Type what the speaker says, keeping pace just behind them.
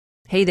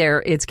Hey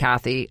there, it's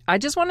Kathy. I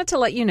just wanted to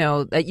let you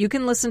know that you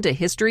can listen to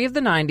History of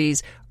the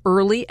 90s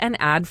early and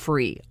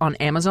ad-free on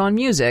Amazon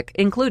Music,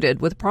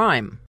 included with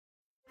Prime.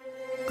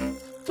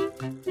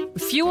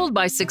 Fueled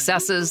by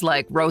successes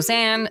like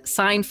Roseanne,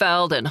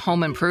 Seinfeld, and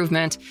Home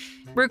Improvement,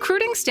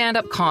 recruiting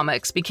stand-up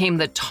comics became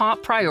the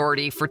top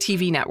priority for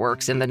TV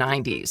networks in the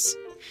 90s.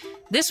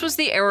 This was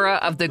the era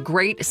of the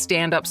great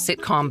stand-up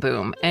sitcom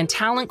boom, and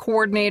talent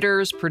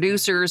coordinators,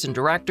 producers, and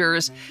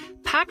directors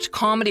packed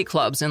comedy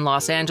clubs in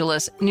Los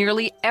Angeles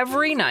nearly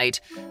every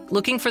night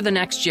looking for the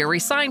next Jerry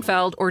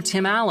Seinfeld or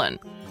Tim Allen.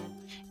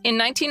 In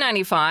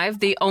 1995,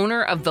 the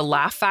owner of the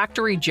Laugh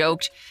Factory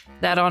joked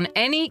that on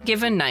any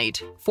given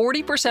night,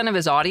 40% of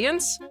his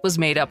audience was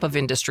made up of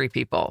industry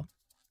people.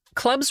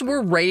 Clubs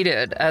were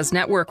raided as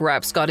network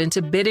reps got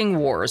into bidding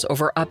wars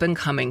over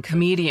up-and-coming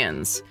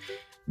comedians.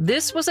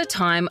 This was a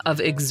time of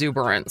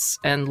exuberance,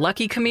 and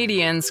lucky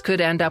comedians could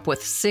end up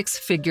with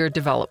six-figure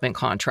development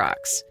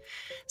contracts.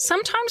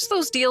 Sometimes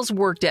those deals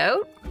worked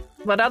out,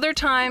 but other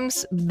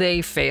times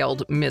they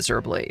failed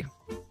miserably.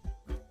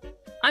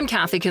 I'm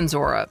Kathy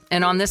Kenzora,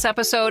 and on this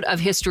episode of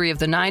History of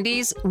the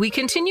 90s, we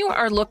continue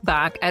our look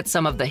back at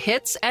some of the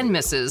hits and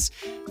misses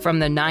from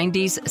the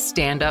 90s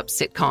stand-up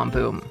sitcom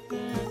boom.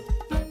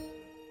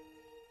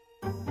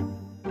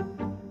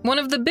 One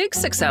of the big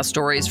success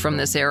stories from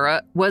this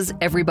era was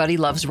Everybody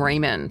Loves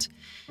Raymond.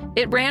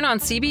 It ran on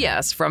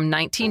CBS from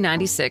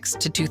 1996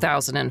 to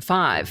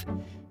 2005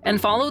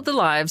 and followed the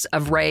lives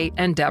of Ray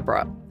and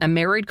Deborah, a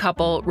married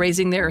couple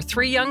raising their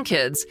three young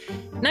kids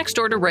next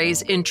door to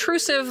Ray's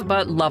intrusive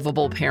but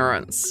lovable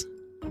parents.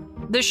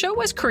 The show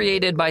was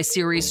created by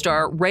series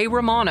star Ray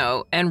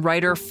Romano and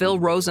writer Phil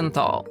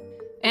Rosenthal,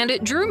 and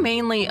it drew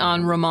mainly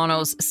on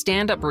Romano's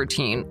stand-up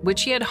routine,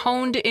 which he had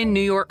honed in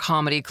New York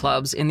comedy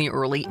clubs in the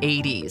early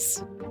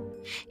 80s.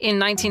 In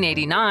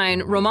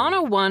 1989,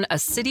 Romano won a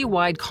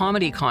citywide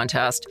comedy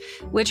contest,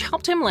 which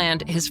helped him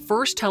land his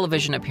first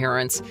television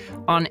appearance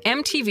on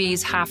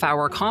MTV's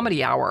Half-Hour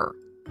Comedy Hour.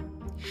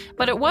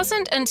 But it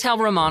wasn't until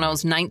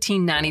Romano's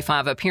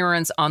 1995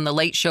 appearance on The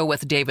Late Show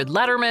with David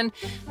Letterman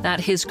that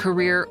his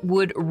career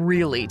would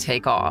really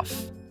take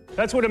off.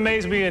 That's what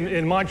amazed me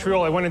in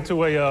Montreal. I went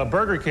into a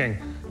Burger King.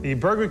 The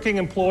Burger King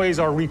employees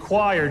are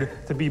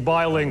required to be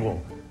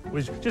bilingual.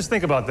 Just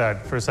think about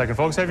that for a second,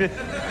 folks. Have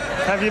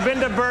you been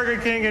to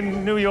Burger King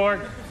in New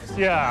York?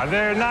 Yeah,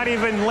 they're not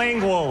even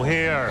lingual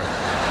here.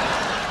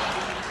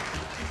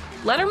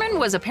 Letterman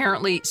was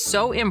apparently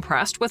so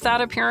impressed with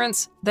that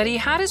appearance that he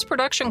had his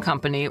production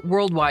company,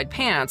 Worldwide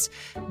Pants,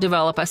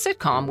 develop a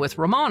sitcom with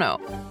Romano.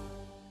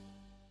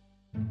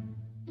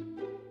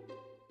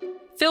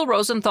 Phil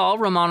Rosenthal,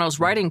 Romano's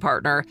writing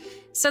partner,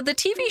 said the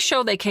TV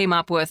show they came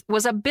up with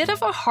was a bit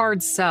of a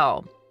hard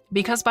sell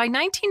because by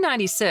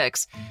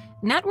 1996,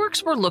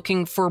 networks were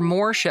looking for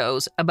more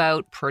shows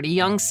about pretty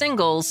young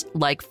singles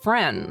like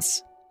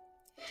Friends.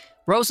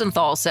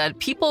 Rosenthal said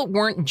people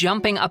weren't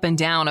jumping up and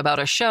down about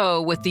a show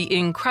with the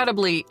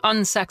incredibly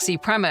unsexy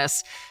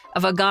premise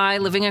of a guy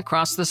living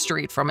across the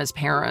street from his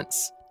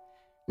parents.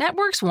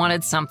 Networks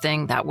wanted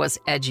something that was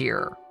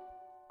edgier.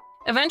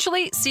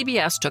 Eventually,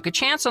 CBS took a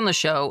chance on the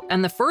show,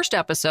 and the first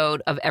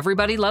episode of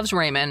Everybody Loves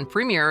Raymond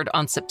premiered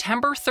on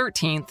September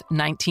 13th,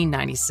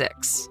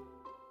 1996.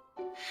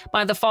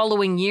 By the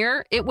following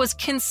year, it was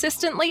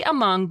consistently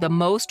among the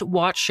most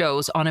watched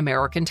shows on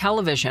American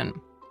television.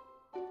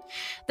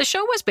 The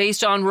show was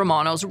based on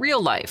Romano's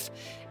real life,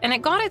 and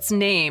it got its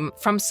name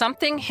from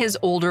something his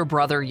older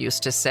brother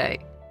used to say.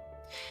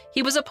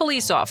 He was a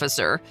police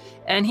officer,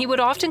 and he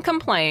would often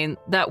complain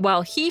that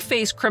while he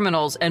faced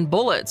criminals and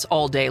bullets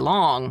all day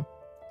long,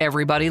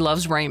 everybody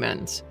loves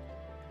Raymond.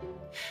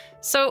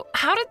 So,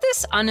 how did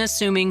this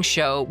unassuming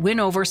show win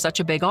over such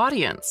a big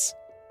audience?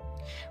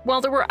 Well,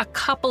 there were a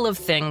couple of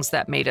things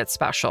that made it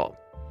special.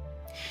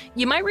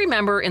 You might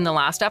remember in the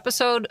last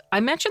episode, I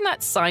mentioned that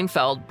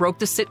Seinfeld broke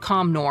the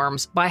sitcom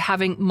norms by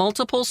having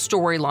multiple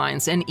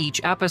storylines in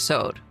each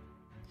episode.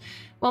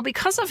 Well,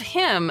 because of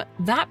him,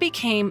 that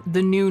became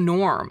the new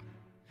norm.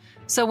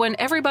 So when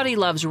Everybody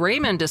Loves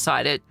Raymond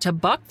decided to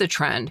buck the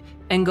trend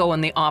and go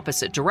in the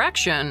opposite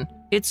direction,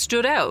 it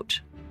stood out.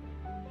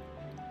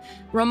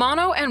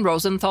 Romano and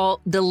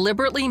Rosenthal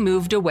deliberately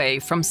moved away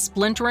from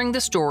splintering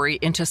the story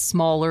into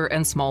smaller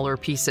and smaller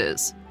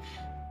pieces.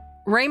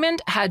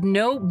 Raymond had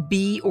no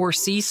B or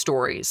C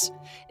stories.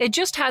 It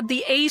just had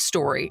the A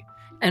story,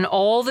 and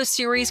all the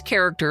series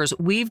characters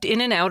weaved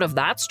in and out of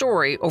that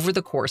story over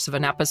the course of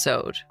an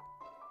episode.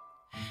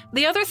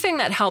 The other thing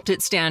that helped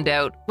it stand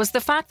out was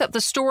the fact that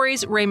the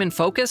stories Raymond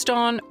focused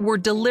on were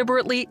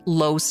deliberately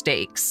low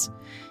stakes.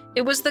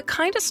 It was the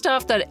kind of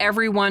stuff that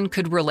everyone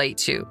could relate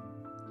to.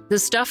 The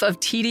stuff of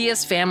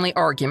tedious family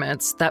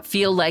arguments that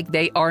feel like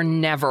they are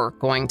never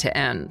going to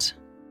end.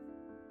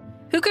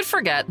 Who could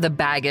forget the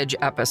baggage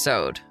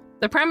episode?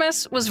 The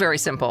premise was very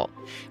simple.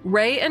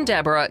 Ray and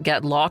Deborah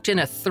get locked in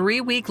a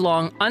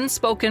 3-week-long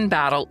unspoken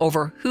battle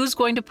over who's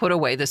going to put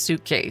away the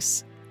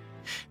suitcase.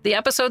 The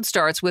episode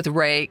starts with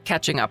Ray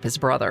catching up his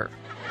brother.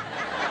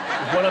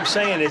 What I'm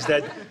saying is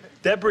that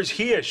Deborah's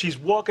here. She's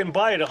walking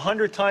by it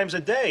 100 times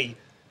a day.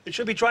 It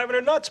should be driving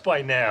her nuts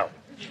by now.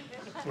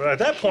 Well, at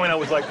that point, I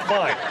was like,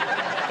 fine.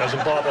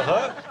 Doesn't bother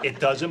her. It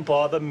doesn't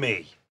bother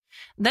me.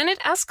 Then it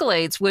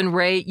escalates when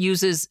Ray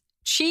uses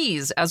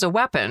cheese as a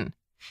weapon.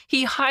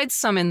 He hides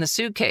some in the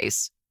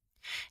suitcase.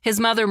 His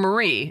mother,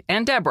 Marie,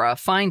 and Deborah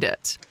find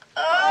it.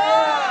 Oh!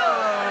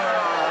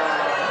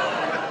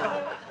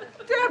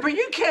 Deborah,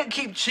 you can't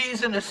keep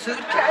cheese in a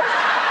suitcase.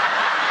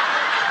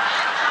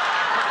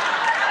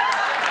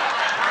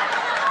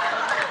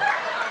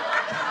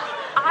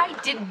 I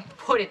didn't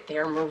put it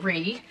there,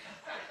 Marie.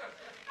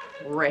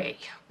 Ray!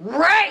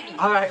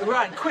 All right,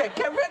 run, quick,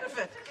 get rid of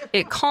it.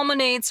 It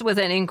culminates with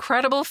an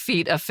incredible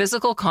feat of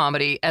physical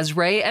comedy as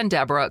Ray and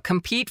Deborah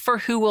compete for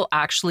who will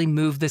actually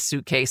move the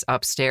suitcase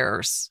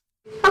upstairs.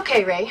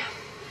 Okay, Ray.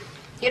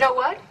 You know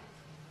what?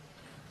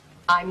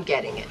 I'm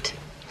getting it.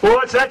 Well,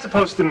 what's that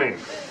supposed to mean?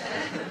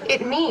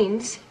 It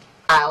means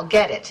I'll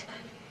get it.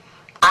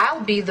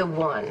 I'll be the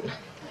one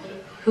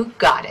who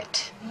got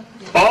it.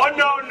 Oh,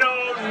 no.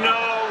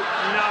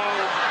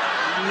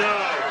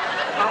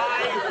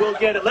 I will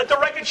get it. Let the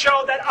record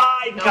show that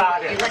I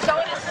got it.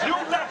 You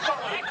left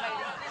behind.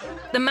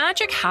 The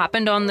magic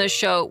happened on this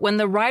show when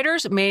the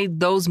writers made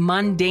those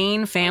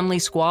mundane family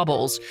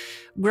squabbles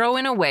grow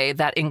in a way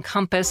that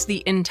encompassed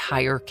the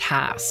entire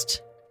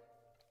cast.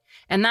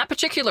 And that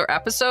particular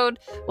episode,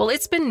 well,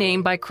 it's been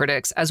named by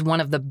critics as one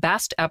of the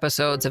best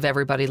episodes of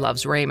Everybody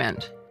Loves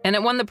Raymond, and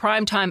it won the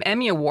Primetime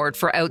Emmy Award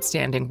for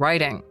Outstanding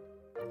Writing.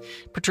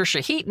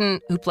 Patricia Heaton,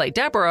 who played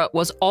Deborah,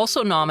 was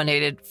also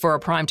nominated for a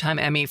Primetime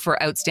Emmy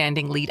for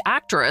Outstanding Lead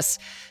Actress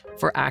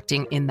for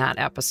acting in that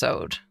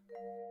episode.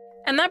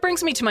 And that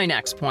brings me to my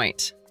next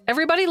point.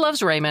 Everybody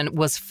Loves Raymond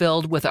was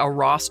filled with a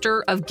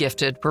roster of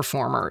gifted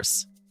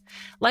performers.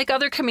 Like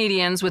other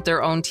comedians with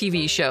their own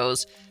TV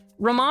shows,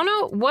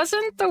 Romano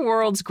wasn't the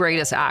world's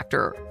greatest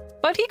actor,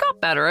 but he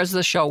got better as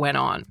the show went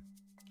on.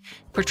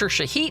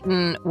 Patricia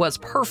Heaton was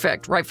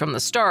perfect right from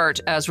the start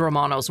as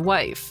Romano's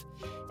wife,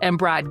 and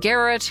Brad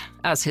Garrett,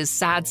 as his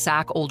sad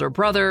sack older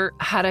brother,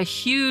 had a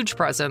huge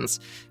presence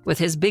with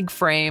his big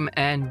frame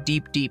and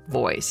deep, deep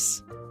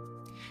voice.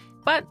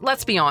 But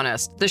let's be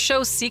honest, the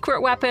show's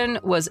secret weapon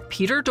was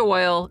Peter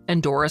Doyle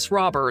and Doris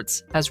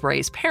Roberts as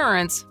Ray's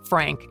parents,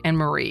 Frank and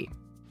Marie.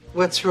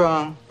 What's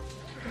wrong?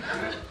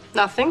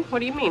 Nothing? What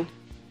do you mean?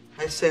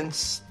 I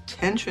sense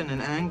tension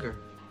and anger.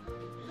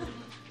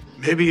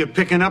 Maybe you're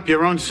picking up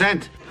your own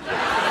scent.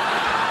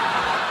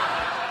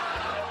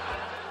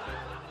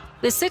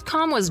 The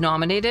sitcom was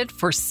nominated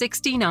for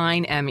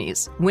 69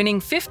 Emmys, winning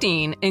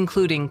 15,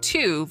 including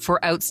 2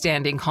 for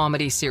Outstanding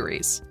Comedy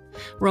Series.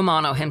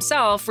 Romano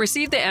himself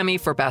received the Emmy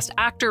for Best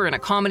Actor in a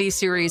Comedy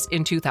Series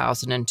in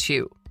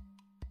 2002.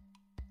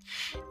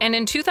 And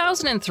in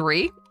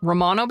 2003,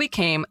 Romano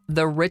became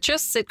the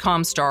richest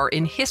sitcom star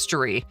in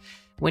history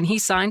when he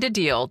signed a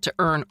deal to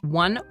earn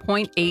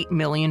 $1.8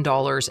 million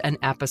an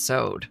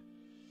episode.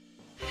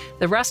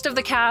 The rest of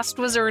the cast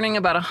was earning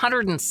about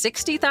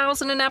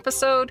 $160,000 an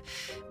episode,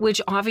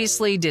 which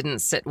obviously didn't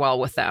sit well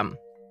with them.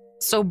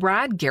 So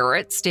Brad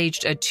Garrett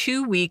staged a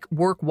 2-week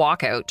work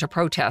walkout to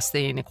protest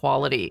the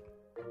inequality.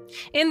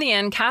 In the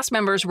end, cast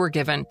members were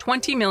given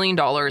 $20 million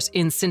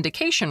in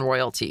syndication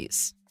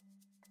royalties.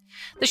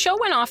 The show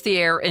went off the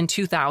air in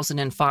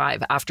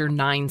 2005 after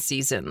 9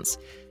 seasons.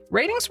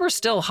 Ratings were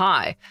still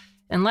high,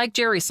 and like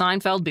Jerry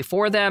Seinfeld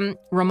before them,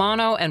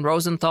 Romano and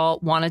Rosenthal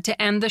wanted to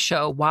end the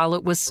show while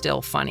it was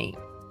still funny.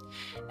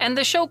 And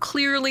the show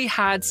clearly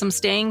had some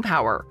staying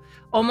power.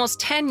 Almost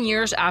 10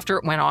 years after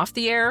it went off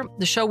the air,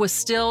 the show was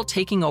still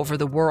taking over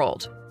the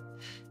world.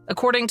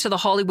 According to The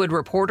Hollywood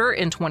Reporter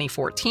in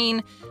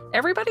 2014,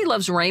 Everybody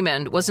Loves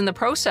Raymond was in the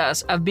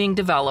process of being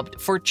developed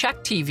for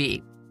Czech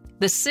TV,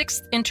 the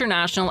 6th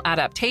international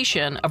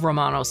adaptation of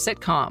Romano's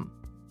sitcom.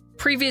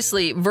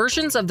 Previously,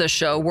 versions of the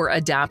show were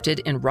adapted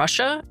in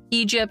Russia,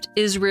 Egypt,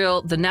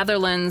 Israel, the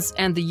Netherlands,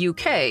 and the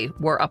UK,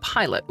 where a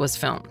pilot was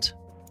filmed,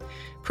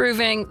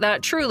 proving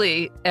that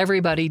truly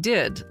everybody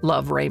did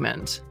love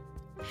Raymond.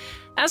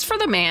 As for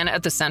the man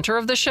at the center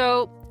of the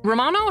show,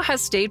 Romano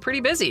has stayed pretty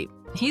busy.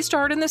 He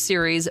starred in the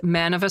series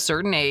Men of a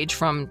Certain Age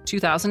from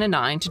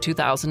 2009 to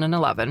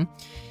 2011,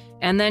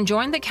 and then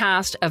joined the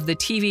cast of the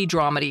TV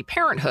dramedy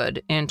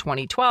Parenthood in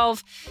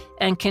 2012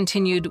 and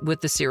continued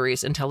with the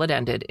series until it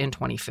ended in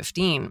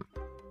 2015.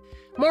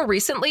 More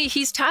recently,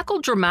 he's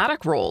tackled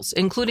dramatic roles,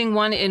 including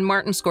one in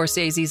Martin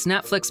Scorsese's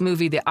Netflix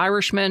movie The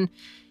Irishman,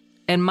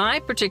 and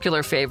my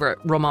particular favorite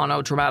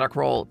Romano dramatic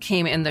role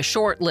came in the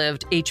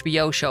short-lived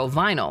HBO show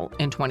Vinyl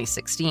in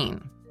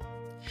 2016.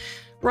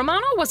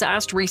 Romano was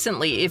asked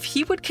recently if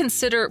he would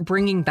consider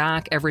bringing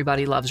back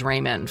Everybody Loves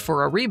Raymond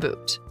for a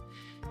reboot.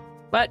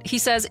 But he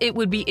says it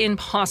would be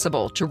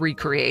impossible to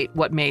recreate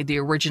what made the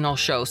original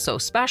show so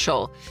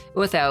special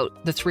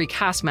without the 3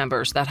 cast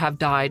members that have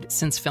died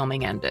since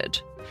filming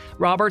ended.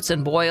 Roberts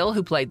and Boyle,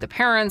 who played the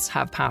parents,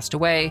 have passed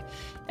away,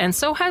 and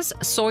so has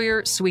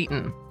Sawyer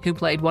Sweeten, who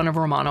played one of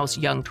Romano's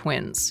young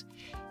twins.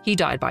 He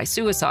died by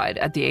suicide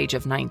at the age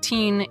of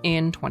 19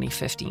 in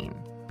 2015.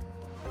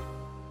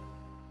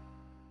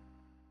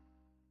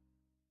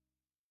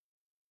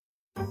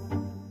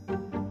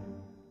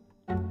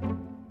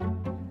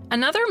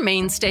 Another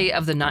mainstay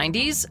of the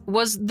 90s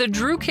was The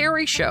Drew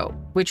Carey Show,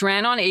 which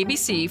ran on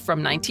ABC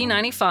from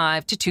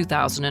 1995 to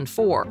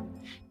 2004,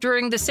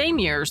 during the same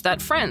years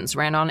that Friends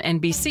ran on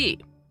NBC.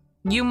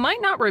 You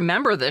might not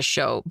remember this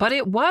show, but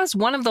it was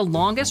one of the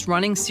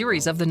longest-running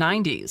series of the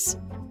 90s.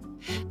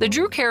 The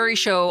Drew Carey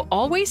Show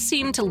always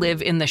seemed to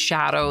live in the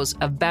shadows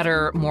of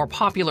better, more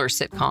popular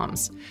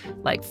sitcoms,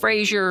 like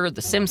Frasier,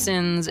 The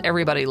Simpsons,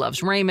 Everybody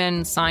Loves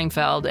Raymond,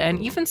 Seinfeld, and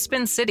even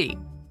Spin City.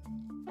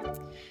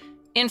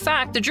 In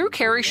fact, The Drew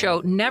Carey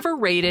Show never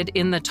rated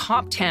in the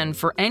top 10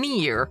 for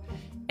any year,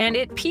 and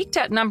it peaked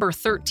at number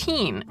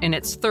 13 in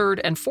its third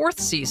and fourth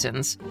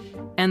seasons,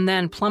 and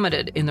then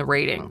plummeted in the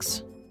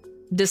ratings.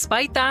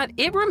 Despite that,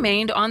 it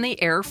remained on the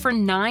air for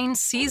 9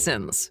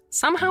 seasons,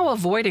 somehow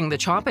avoiding the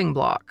chopping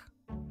block.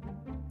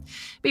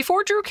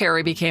 Before Drew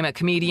Carey became a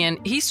comedian,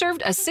 he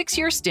served a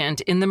 6-year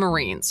stint in the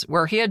Marines,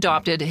 where he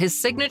adopted his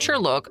signature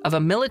look of a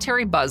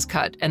military buzz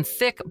cut and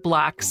thick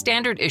black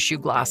standard-issue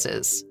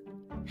glasses.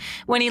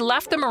 When he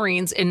left the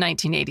Marines in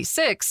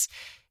 1986,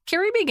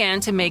 Carey began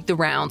to make the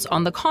rounds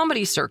on the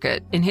comedy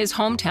circuit in his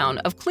hometown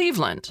of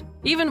Cleveland,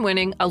 even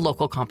winning a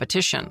local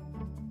competition.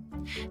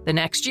 The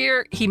next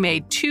year, he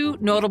made 2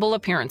 notable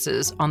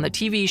appearances on the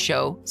TV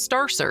show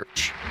Star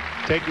Search.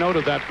 Take note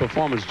of that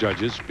performance,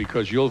 judges,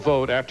 because you'll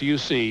vote after you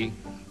see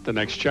the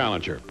next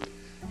challenger.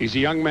 He's a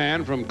young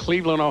man from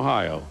Cleveland,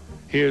 Ohio.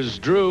 Here's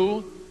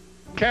Drew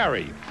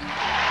Carey.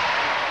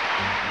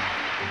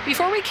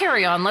 Before we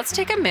carry on, let's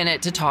take a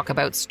minute to talk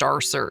about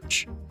Star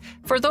Search.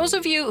 For those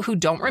of you who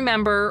don't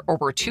remember or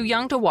were too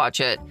young to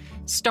watch it,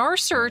 Star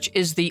Search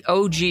is the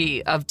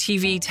OG of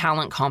TV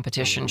talent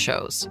competition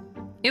shows.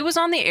 It was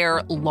on the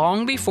air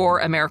long before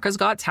America's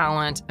Got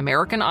Talent,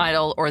 American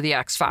Idol, or The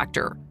X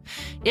Factor.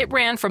 It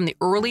ran from the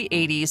early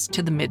 80s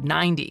to the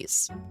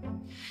mid-90s.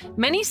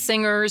 Many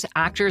singers,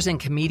 actors,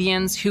 and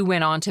comedians who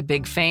went on to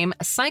big fame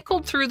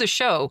cycled through the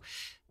show,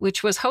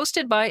 which was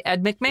hosted by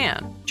Ed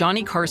McMahon,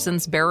 Johnny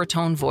Carson's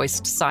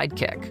baritone-voiced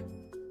sidekick.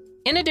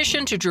 In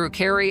addition to Drew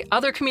Carey,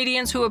 other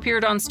comedians who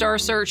appeared on Star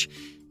Search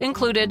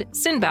included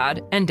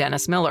Sinbad and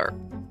Dennis Miller.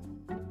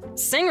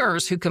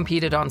 Singers who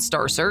competed on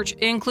Star Search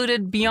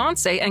included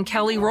Beyoncé and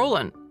Kelly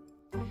Rowland,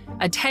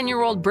 a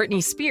 10-year-old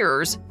Britney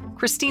Spears,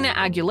 Christina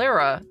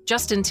Aguilera,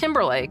 Justin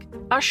Timberlake,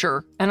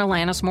 Usher, and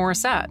Alanis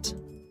Morissette.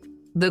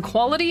 The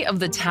quality of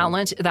the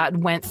talent that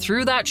went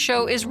through that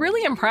show is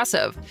really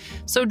impressive,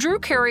 so Drew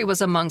Carey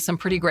was among some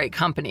pretty great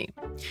company.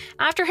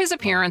 After his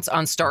appearance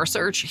on Star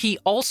Search, he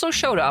also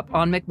showed up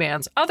on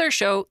McMahon's other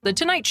show, The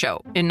Tonight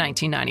Show, in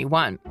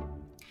 1991.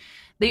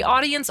 The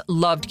audience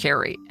loved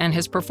Carey, and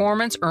his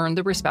performance earned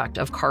the respect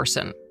of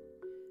Carson.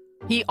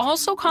 He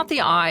also caught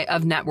the eye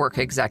of network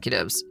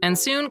executives, and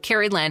soon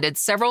Carey landed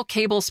several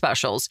cable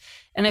specials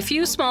and a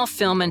few small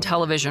film and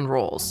television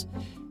roles.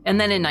 And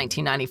then in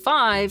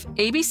 1995,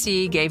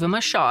 ABC gave him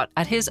a shot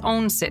at his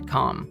own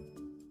sitcom.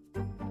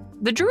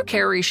 The Drew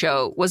Carey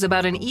Show was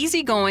about an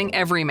easygoing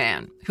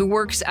everyman who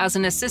works as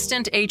an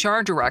assistant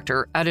HR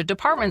director at a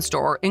department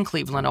store in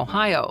Cleveland,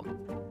 Ohio.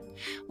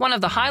 One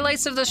of the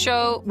highlights of the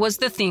show was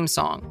the theme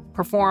song,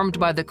 performed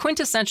by the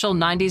quintessential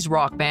 90s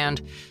rock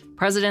band,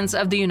 Presidents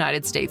of the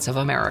United States of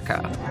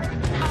America.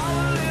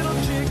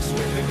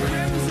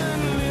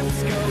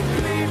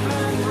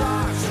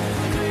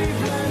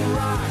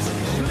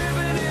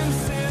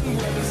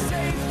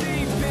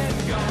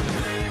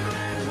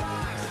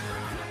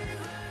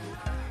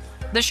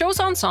 The show's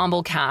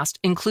ensemble cast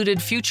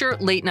included future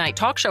late-night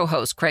talk show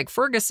host Craig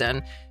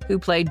Ferguson, who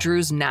played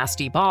Drew's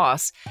nasty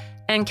boss,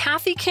 and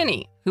Kathy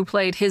Kinney, who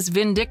played his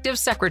vindictive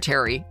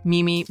secretary,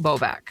 Mimi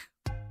Bobek.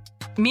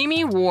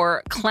 Mimi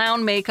wore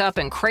clown makeup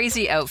and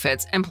crazy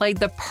outfits and played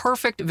the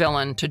perfect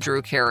villain to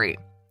Drew Carey.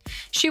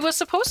 She was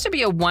supposed to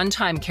be a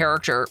one-time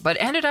character, but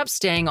ended up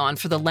staying on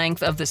for the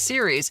length of the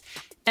series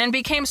and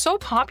became so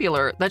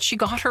popular that she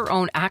got her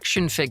own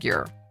action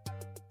figure.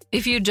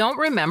 If you don't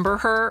remember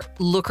her,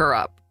 look her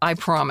up. I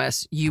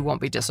promise you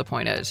won't be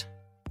disappointed.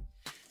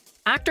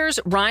 Actors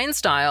Ryan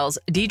Stiles,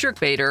 Diedrich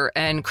Bader,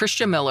 and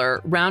Christian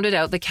Miller rounded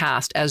out the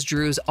cast as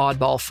Drew's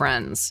oddball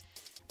friends.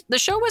 The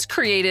show was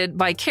created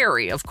by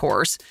Carey, of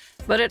course,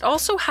 but it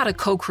also had a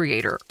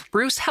co-creator,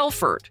 Bruce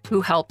Helford, who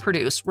helped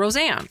produce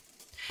Roseanne.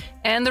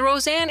 And the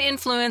Roseanne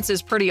influence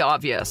is pretty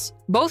obvious.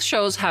 Both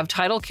shows have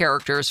title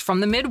characters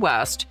from the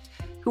Midwest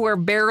who are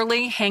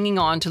barely hanging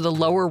on to the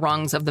lower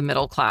rungs of the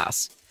middle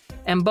class.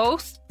 And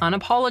both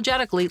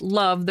unapologetically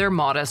love their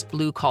modest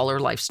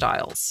blue-collar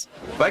lifestyles.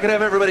 If I could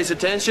have everybody's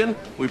attention,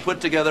 we put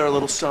together a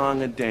little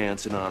song and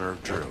dance in honor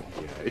of Drew.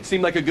 It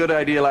seemed like a good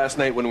idea last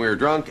night when we were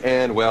drunk,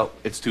 and, well,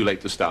 it's too late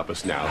to stop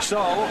us now.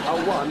 So,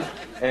 a 1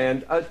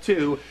 and a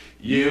 2.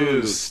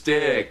 You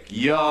stick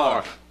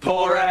your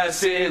poor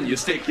ass in, you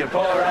stick your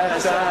poor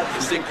ass out,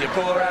 you stick your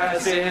poor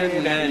ass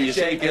in, and you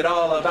shake it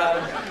all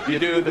about. You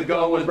do the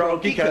going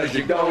broke because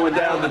you're going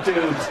down the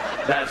tubes.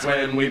 That's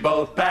when we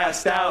both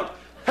passed out.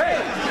 Hey!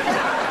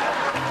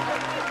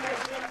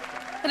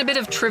 And a bit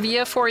of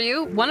trivia for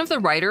you. One of the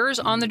writers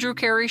on The Drew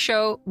Carey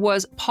Show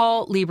was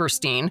Paul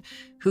Lieberstein,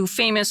 who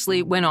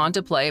famously went on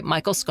to play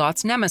Michael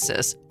Scott's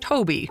nemesis,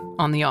 Toby,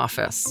 on The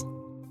Office.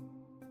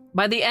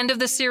 By the end of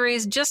the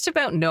series, just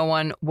about no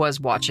one was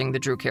watching The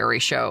Drew Carey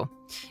Show.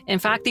 In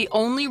fact, the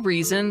only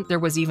reason there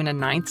was even a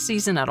 9th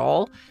season at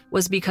all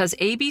was because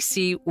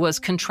ABC was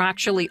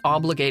contractually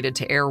obligated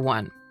to air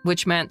one,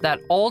 which meant that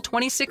all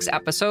 26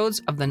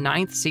 episodes of the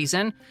 9th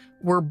season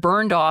were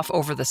burned off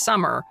over the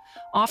summer,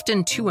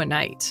 often 2 a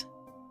night.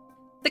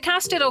 The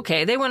cast did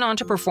okay. They went on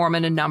to perform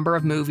in a number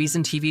of movies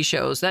and TV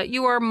shows that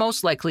you are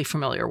most likely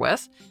familiar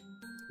with.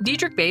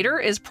 Diedrich Bader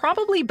is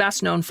probably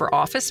best known for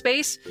Office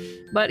Space,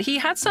 but he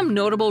had some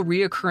notable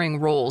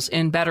reoccurring roles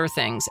in Better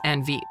Things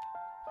and Veep.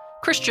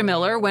 Christian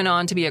Miller went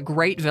on to be a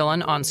great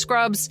villain on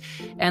Scrubs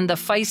and the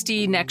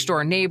feisty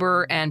next-door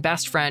neighbor and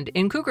best friend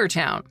in Cougar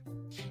Town.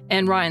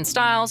 And Ryan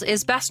Stiles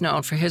is best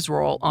known for his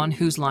role on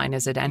Whose Line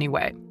Is It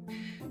Anyway?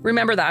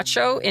 Remember that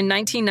show? In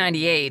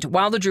 1998,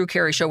 while The Drew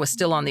Carey Show was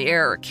still on the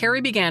air, Carey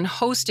began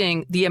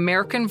hosting the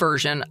American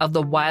version of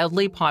the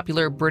wildly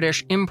popular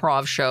British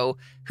improv show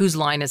Whose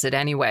Line Is It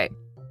Anyway?,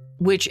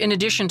 which, in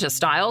addition to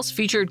Stiles,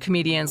 featured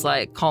comedians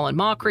like Colin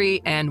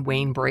Mockery and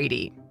Wayne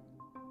Brady.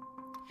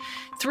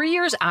 3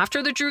 years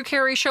after The Drew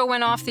Carey Show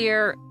went off the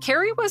air,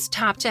 Carey was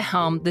tapped to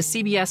helm the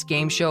CBS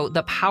game show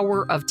The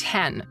Power of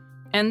 10.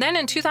 And then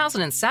in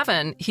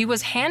 2007, he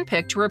was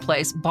handpicked to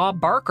replace Bob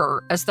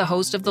Barker as the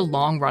host of the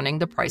long-running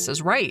The Price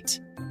is Right.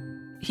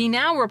 He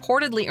now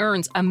reportedly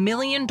earns $1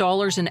 million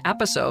an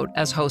episode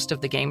as host of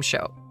the game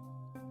show.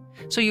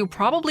 So you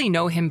probably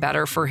know him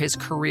better for his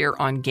career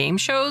on game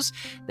shows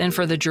than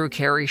for The Drew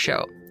Carey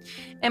Show.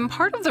 And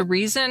part of the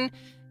reason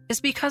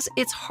is because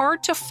it's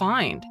hard to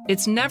find.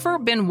 It's never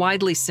been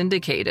widely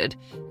syndicated,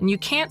 and you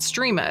can't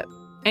stream it.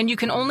 And you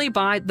can only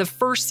buy the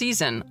first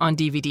season on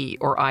DVD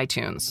or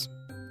iTunes.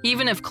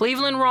 Even if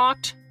Cleveland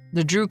rocked,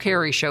 The Drew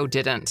Carey Show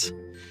didn't.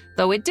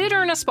 Though it did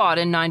earn a spot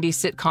in 90s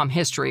sitcom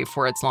history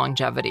for its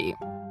longevity.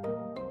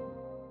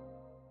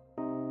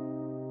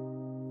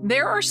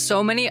 There are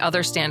so many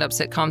other stand-up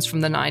sitcoms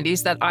from the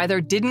 90s that either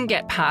didn't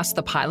get past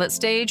the pilot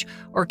stage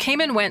or came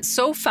and went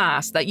so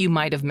fast that you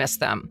might have missed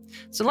them.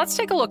 So let's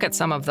take a look at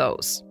some of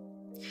those.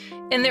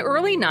 In the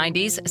early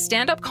 90s,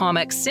 stand-up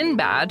comic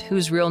Sinbad,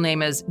 whose real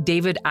name is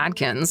David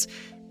Adkins,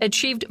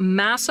 achieved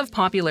massive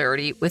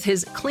popularity with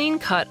his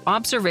clean-cut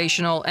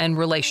observational and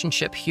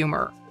relationship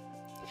humor.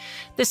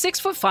 The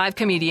 6'5"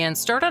 comedian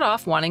started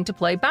off wanting to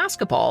play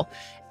basketball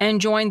and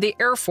joined the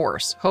Air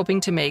Force, hoping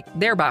to make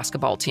their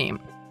basketball team.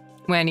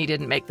 When he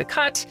didn't make the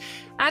cut,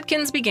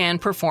 Adkins began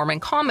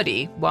performing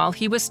comedy while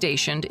he was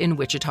stationed in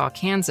Wichita,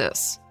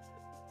 Kansas.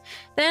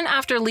 Then,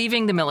 after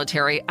leaving the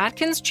military,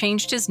 Adkins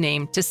changed his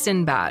name to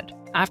Sinbad,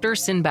 after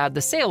Sinbad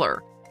the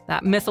Sailor,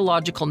 that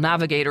mythological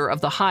navigator of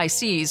the high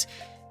seas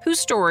whose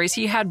stories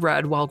he had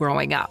read while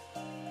growing up.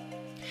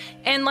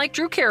 And like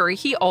Drew Carey,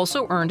 he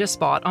also earned a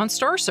spot on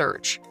Star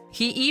Search.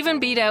 He even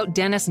beat out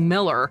Dennis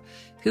Miller,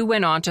 who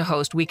went on to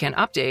host Weekend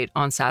Update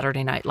on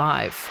Saturday Night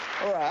Live.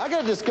 All right, I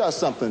gotta discuss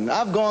something.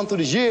 I've gone through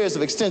these years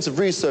of extensive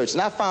research,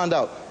 and I found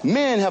out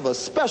men have a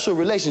special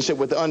relationship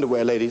with the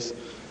underwear, ladies.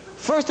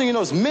 First thing you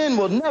know is men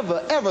will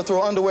never, ever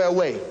throw underwear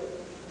away.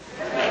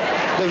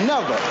 They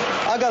never.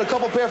 I got a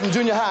couple pair from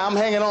junior high I'm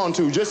hanging on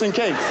to, just in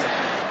case.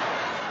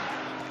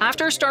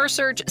 After Star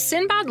Search,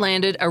 Sinbad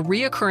landed a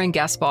reoccurring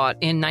guest spot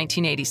in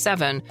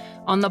 1987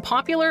 on the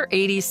popular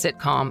 80s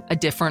sitcom A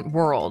Different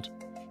World.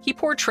 He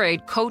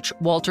portrayed Coach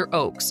Walter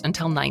Oakes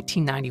until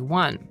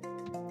 1991.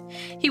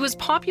 He was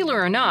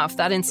popular enough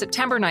that in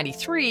September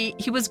 93,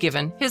 he was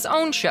given his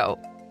own show.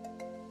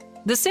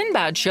 The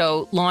Sinbad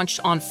Show launched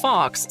on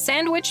Fox,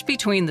 sandwiched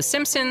between The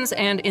Simpsons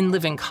and In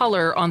Living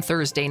Color on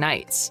Thursday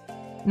nights.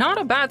 Not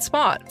a bad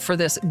spot for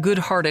this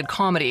good-hearted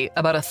comedy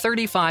about a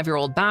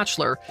 35-year-old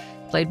bachelor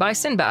played by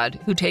Sinbad,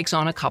 who takes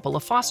on a couple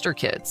of foster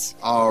kids.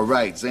 All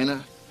right,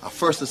 Zena. Our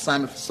first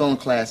assignment for sewing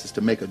class is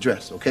to make a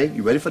dress, okay?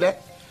 You ready for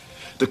that?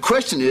 The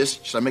question is,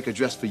 should I make a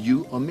dress for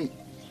you or me?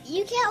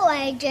 You can't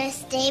wear a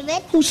dress,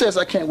 David. Who says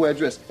I can't wear a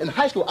dress? In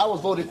high school, I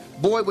was voted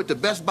boy with the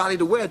best body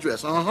to wear a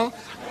dress.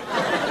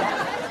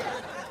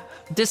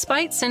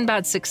 Despite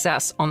Sinbad's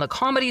success on the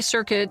comedy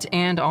circuit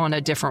and on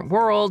A Different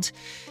World,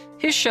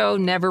 his show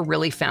never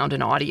really found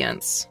an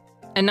audience.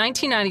 A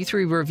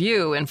 1993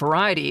 review in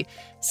Variety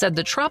said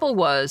the trouble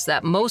was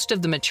that most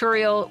of the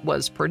material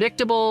was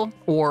predictable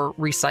or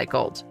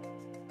recycled.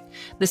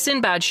 The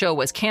Sinbad Show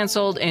was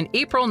canceled in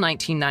April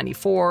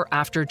 1994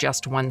 after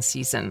just one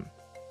season.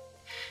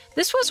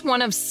 This was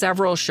one of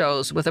several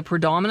shows with a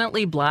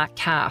predominantly black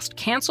cast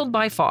canceled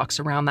by Fox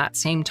around that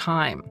same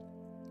time.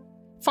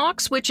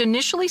 Fox, which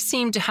initially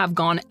seemed to have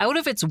gone out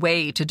of its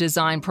way to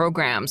design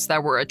programs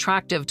that were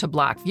attractive to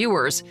black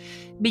viewers,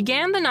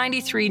 began the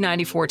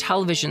 93-94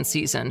 television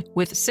season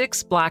with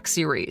 6 black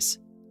series.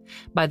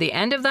 By the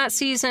end of that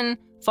season,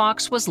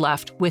 Fox was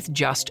left with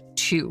just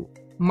 2,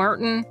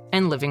 Martin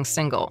and Living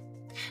Single.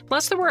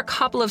 Plus, there were a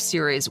couple of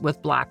series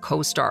with black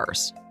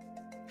co-stars.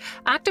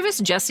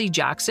 Activist Jesse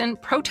Jackson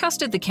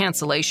protested the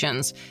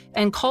cancellations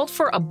and called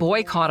for a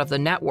boycott of the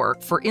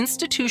network for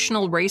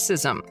institutional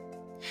racism.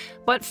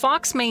 But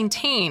Fox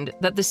maintained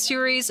that the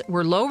series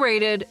were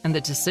low-rated and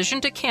the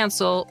decision to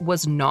cancel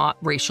was not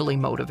racially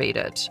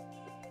motivated.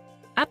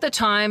 At the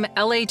time,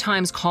 LA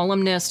Times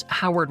columnist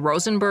Howard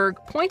Rosenberg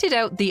pointed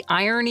out the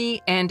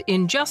irony and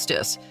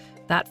injustice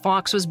that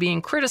Fox was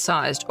being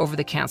criticized over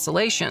the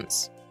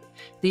cancellations.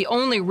 The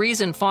only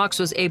reason Fox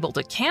was able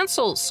to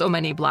cancel so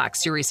many Black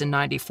series in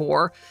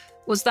 '94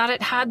 was that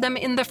it had them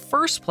in the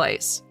first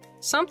place,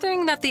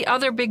 something that the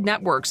other big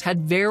networks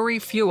had very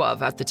few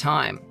of at the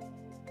time.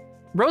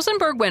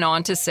 Rosenberg went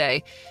on to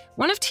say,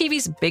 one of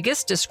TV's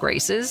biggest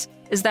disgraces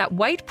is that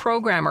white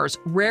programmers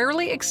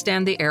rarely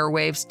extend the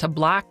airwaves to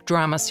Black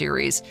drama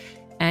series,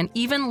 and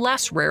even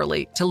less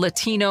rarely to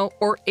Latino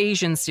or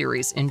Asian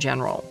series in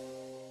general.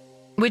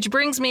 Which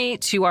brings me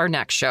to our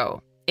next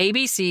show,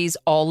 ABC's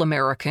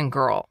All-American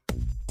Girl.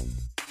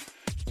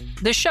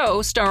 The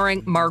show,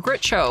 starring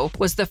Margaret Cho,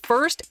 was the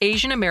first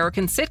Asian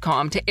American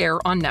sitcom to air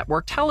on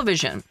network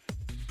television.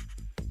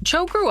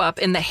 Cho grew up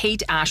in the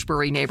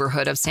Haight-Ashbury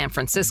neighborhood of San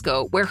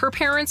Francisco, where her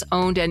parents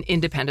owned an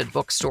independent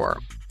bookstore.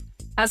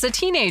 As a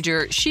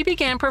teenager, she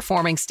began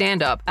performing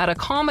stand-up at a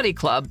comedy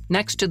club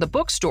next to the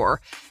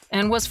bookstore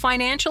and was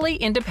financially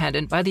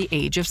independent by the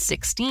age of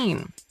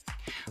 16.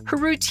 Her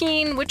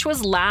routine, which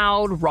was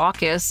loud,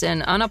 raucous,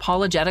 and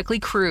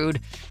unapologetically crude,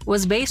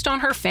 was based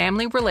on her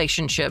family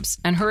relationships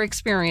and her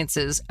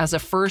experiences as a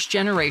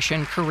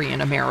first-generation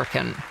Korean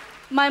American.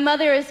 My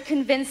mother is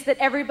convinced that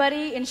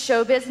everybody in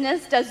show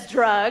business does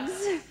drugs.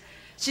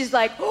 She's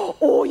like,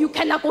 oh, you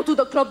cannot go to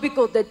the club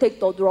because they take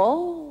the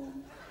drug.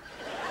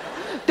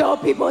 The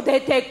people, they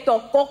take the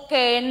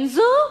cocaine,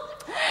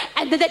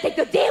 and then they take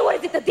the D. What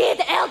is it? The D,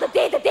 the L, the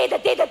D, the D, the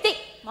D, the D.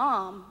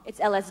 Mom, it's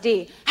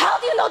LSD. How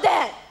do you know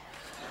that?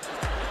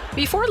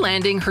 Before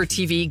landing her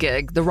TV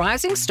gig, the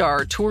rising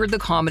star toured the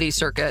comedy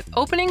circuit,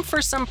 opening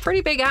for some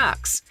pretty big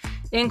acts,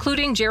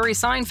 including Jerry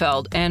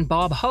Seinfeld and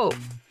Bob Hope.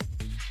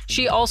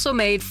 She also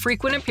made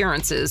frequent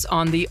appearances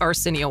on The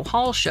Arsenio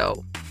Hall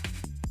Show.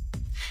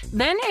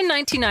 Then in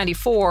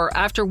 1994,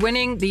 after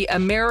winning the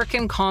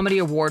American Comedy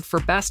Award for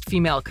Best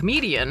Female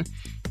Comedian,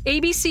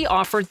 ABC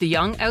offered the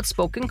young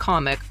outspoken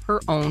comic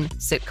her own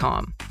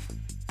sitcom.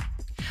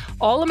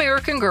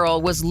 All-American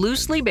Girl was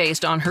loosely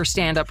based on her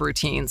stand-up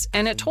routines,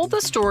 and it told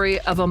the story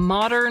of a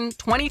modern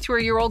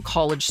 23-year-old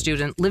college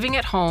student living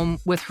at home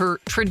with her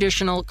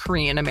traditional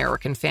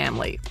Korean-American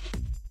family.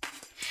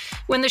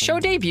 When the show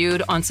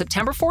debuted on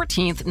September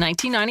 14,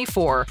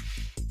 1994,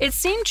 it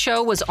seemed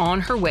Cho was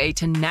on her way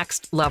to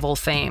next-level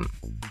fame.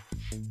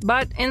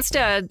 But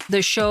instead,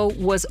 the show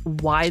was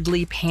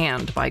widely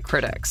panned by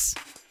critics.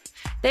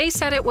 They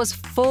said it was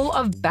full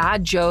of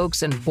bad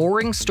jokes and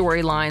boring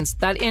storylines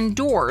that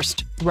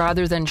endorsed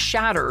rather than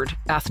shattered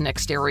ethnic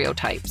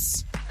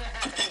stereotypes.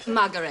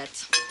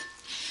 Margaret,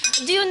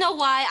 do you know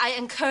why I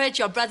encourage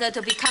your brother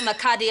to become a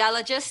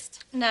cardiologist?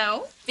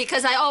 No.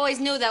 Because I always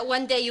knew that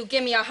one day you'd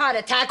give me a heart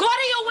attack. What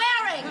are you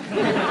wearing?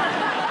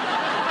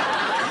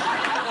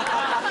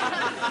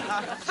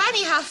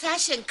 Funny how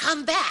fashion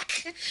come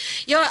back.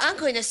 Your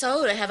uncle in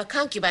Seoul have a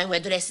concubine who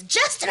dressed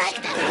just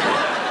like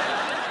that.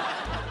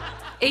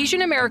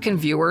 Asian American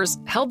viewers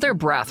held their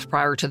breath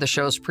prior to the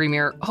show's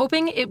premiere,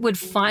 hoping it would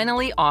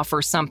finally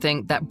offer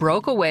something that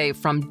broke away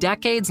from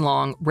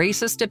decades-long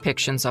racist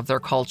depictions of their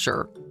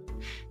culture.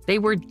 They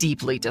were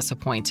deeply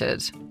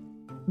disappointed.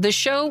 The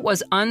show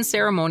was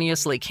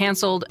unceremoniously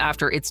canceled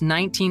after its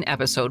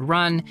 19-episode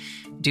run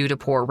due to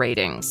poor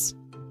ratings.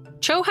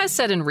 Cho has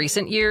said in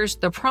recent years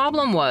the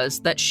problem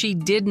was that she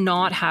did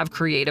not have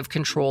creative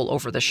control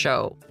over the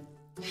show.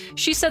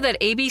 She said that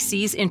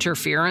ABC's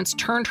interference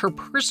turned her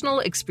personal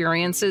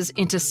experiences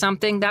into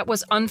something that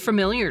was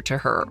unfamiliar to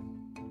her.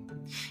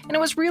 And it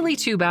was really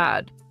too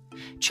bad.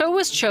 Cho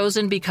was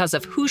chosen because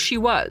of who she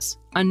was,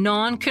 a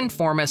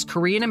non-conformist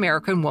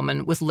Korean-American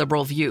woman with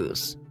liberal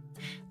views.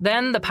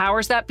 Then the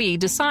powers that be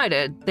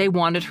decided they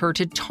wanted her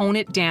to tone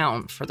it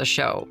down for the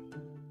show.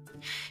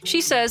 She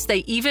says they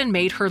even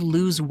made her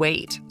lose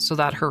weight so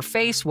that her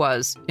face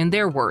was, in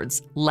their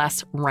words,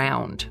 less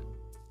round.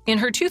 In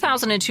her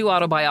 2002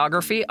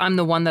 autobiography, I'm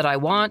the One That I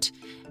Want,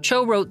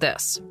 Cho wrote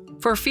this: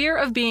 "For fear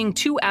of being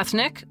too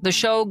ethnic, the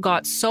show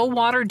got so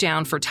watered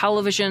down for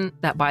television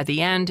that by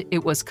the end,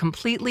 it was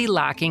completely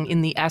lacking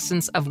in the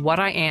essence of what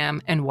I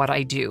am and what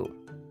I do."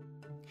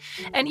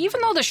 And even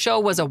though the show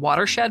was a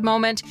watershed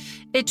moment,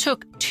 it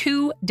took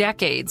 2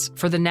 decades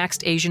for the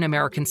next Asian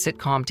American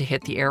sitcom to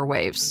hit the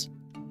airwaves.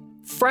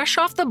 Fresh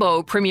Off the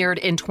Boat premiered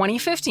in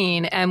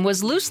 2015 and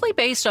was loosely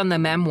based on the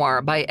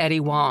memoir by Eddie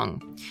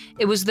Wong.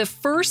 It was the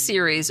first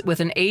series with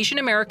an Asian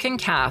American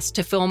cast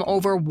to film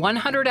over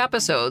 100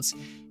 episodes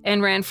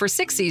and ran for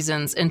 6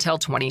 seasons until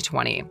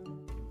 2020.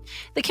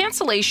 The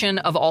cancellation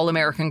of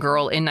All-American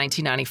Girl in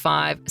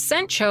 1995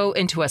 sent Cho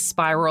into a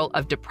spiral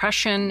of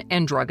depression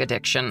and drug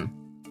addiction.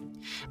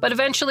 But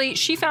eventually,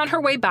 she found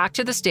her way back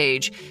to the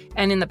stage,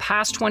 and in the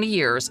past 20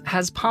 years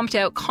has pumped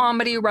out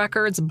comedy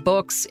records,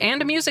 books,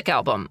 and a music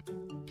album.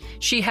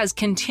 She has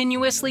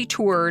continuously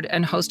toured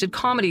and hosted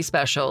comedy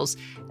specials,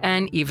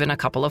 and even a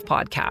couple of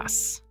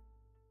podcasts.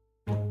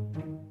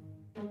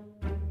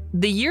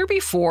 The year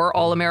before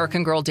All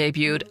American Girl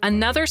debuted,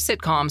 another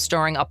sitcom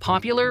starring a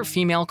popular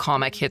female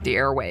comic hit the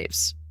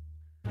airwaves.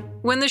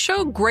 When the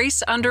show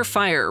Grace Under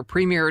Fire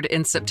premiered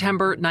in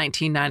September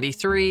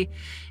 1993,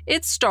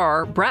 its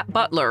star, Brett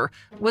Butler,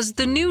 was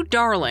the new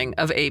darling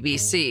of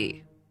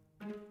ABC.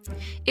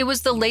 It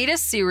was the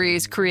latest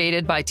series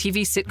created by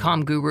TV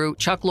sitcom guru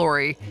Chuck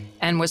Lorre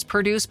and was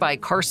produced by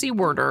Carsey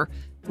Werner,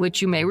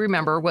 which you may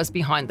remember was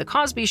behind The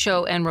Cosby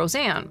Show and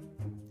Roseanne.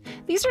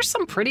 These are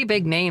some pretty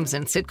big names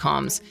in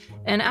sitcoms,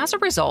 and as a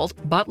result,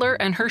 Butler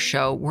and her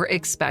show were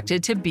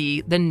expected to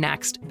be the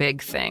next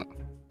big thing.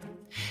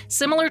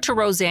 Similar to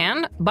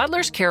Roseanne,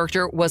 Butler's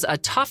character was a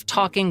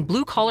tough-talking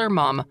blue-collar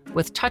mom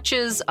with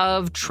touches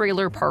of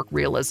trailer park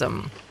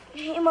realism.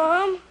 Hey,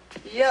 Mom?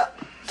 Yep.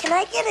 Can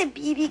I get a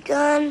BB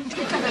gun?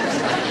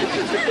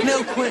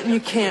 No, Quentin, you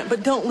can't,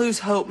 but don't lose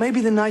hope.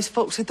 Maybe the nice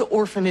folks at the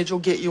orphanage will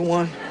get you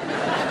one.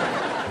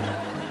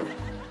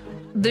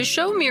 The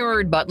show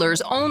mirrored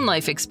Butler's own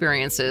life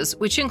experiences,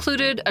 which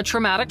included a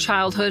traumatic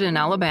childhood in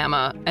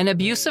Alabama, an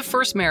abusive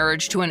first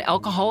marriage to an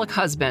alcoholic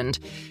husband,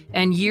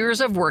 and years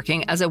of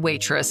working as a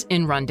waitress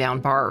in rundown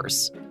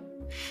bars.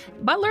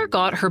 Butler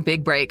got her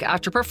big break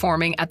after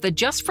performing at the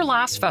Just for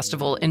Laughs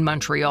Festival in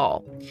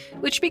Montreal,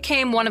 which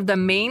became one of the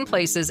main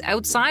places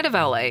outside of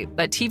LA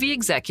that TV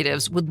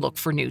executives would look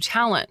for new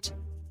talent.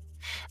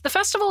 The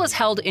festival is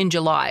held in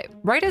July,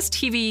 right as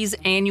TV's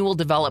annual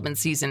development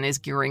season is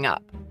gearing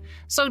up.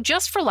 So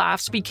Just for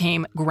Laughs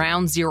became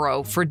ground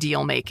zero for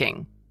deal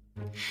making.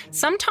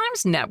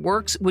 Sometimes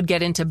networks would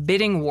get into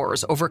bidding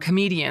wars over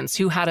comedians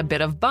who had a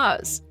bit of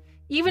buzz,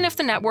 even if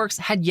the networks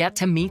had yet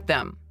to meet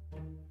them.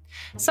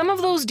 Some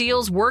of those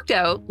deals worked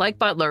out, like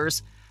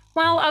Butler's,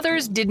 while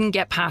others didn't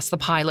get past the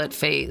pilot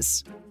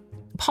phase.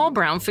 Paul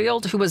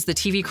Brownfield, who was the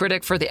TV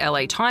critic for the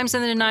LA Times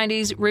in the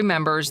 90s,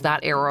 remembers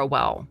that era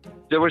well.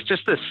 There was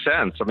just this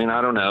sense,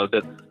 I don't know,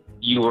 that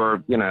you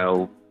were,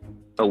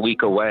 a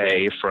week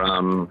away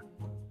from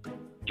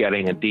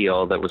getting a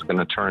deal that was going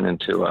to turn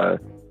into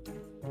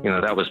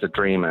that was the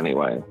dream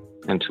anyway,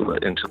 into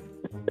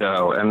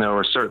show. And there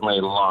were certainly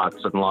lots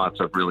and lots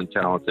of really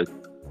talented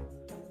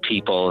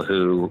people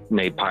who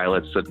made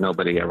pilots that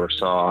nobody ever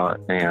saw,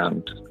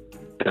 and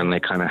then they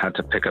kind of had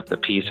to pick up the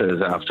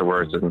pieces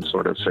afterwards and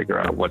sort of figure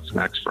out what's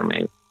next for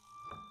me.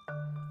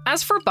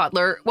 As for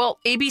Butler, well,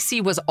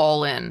 ABC was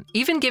all in,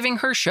 even giving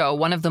her show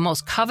one of the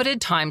most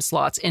coveted time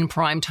slots in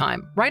prime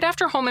time, right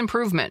after Home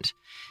Improvement.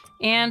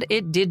 And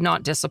it did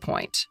not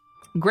disappoint.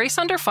 Grace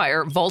Under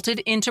Fire vaulted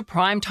into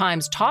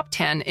Primetime's top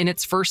 10 in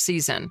its first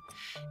season,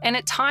 and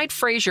it tied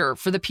Frasier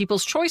for the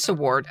People's Choice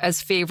Award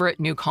as favorite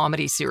new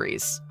comedy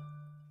series.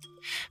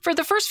 For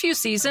the first few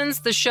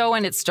seasons, the show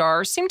and its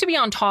stars seemed to be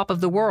on top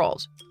of the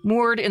world,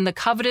 moored in the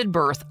coveted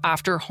berth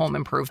after Home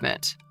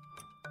Improvement.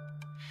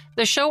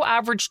 The show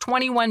averaged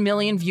 21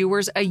 million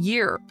viewers a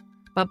year,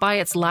 but by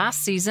its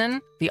last season,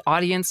 the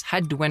audience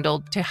had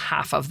dwindled to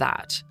half of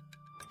that.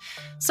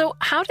 So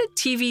how did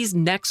TV's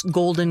next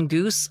golden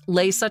goose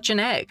lay such an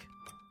egg?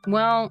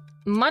 Well,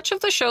 much of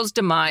the show's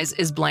demise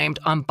is blamed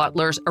on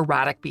Butler's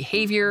erratic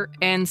behavior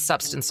and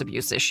substance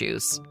abuse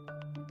issues.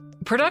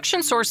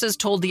 Production sources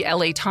told the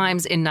LA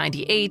Times in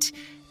 '98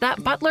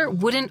 that Butler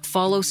wouldn't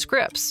follow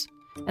scripts,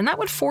 and that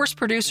would force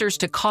producers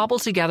to cobble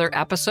together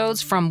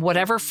episodes from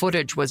whatever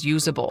footage was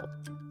usable.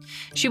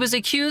 She was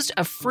accused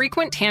of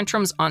frequent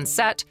tantrums on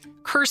set,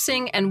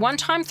 cursing, and one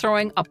time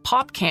throwing a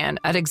pop can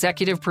at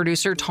executive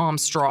producer Tom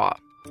Straw.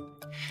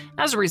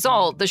 As a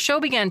result, the show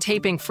began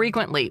taping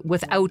frequently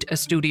without a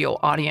studio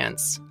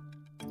audience.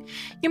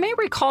 You may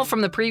recall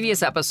from the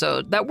previous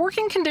episode that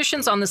working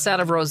conditions on the set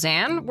of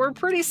Roseanne were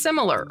pretty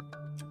similar.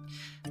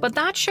 But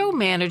that show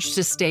managed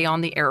to stay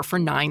on the air for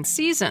 9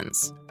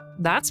 seasons.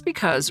 That's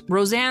because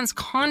Roseanne's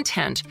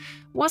content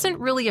wasn't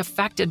really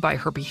affected by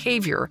her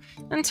behavior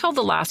until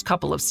the last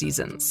couple of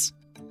seasons.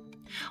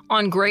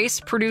 On Grace,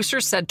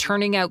 producers said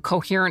turning out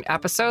coherent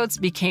episodes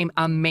became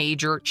a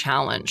major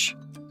challenge.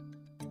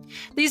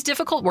 These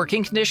difficult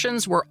working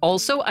conditions were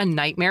also a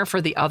nightmare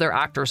for the other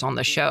actors on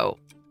the show.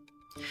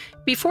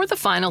 Before the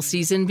final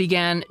season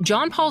began,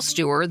 John Paul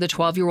Stewart, the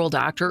 12-year-old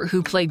actor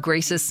who played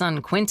Grace's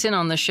son Quentin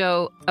on the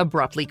show,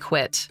 abruptly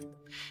quit.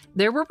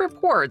 There were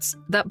reports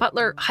that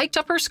Butler hiked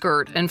up her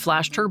skirt and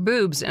flashed her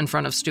boobs in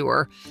front of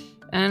Stewart,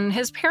 and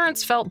his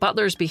parents felt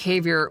Butler's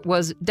behavior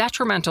was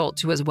detrimental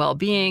to his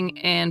well-being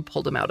and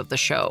pulled him out of the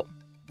show.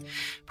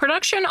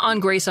 Production on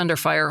Grace Under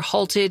Fire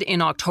halted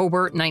in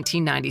October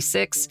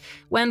 1996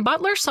 when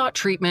Butler sought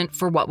treatment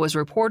for what was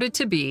reported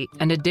to be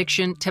an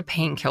addiction to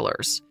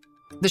painkillers.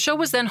 The show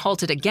was then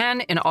halted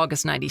again in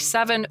August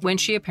 97 when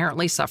she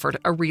apparently suffered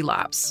a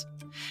relapse.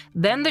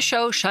 Then the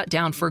show shut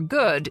down for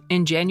good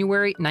in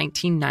January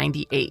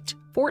 1998,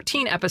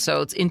 14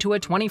 episodes into a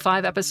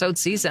 25-episode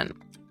season.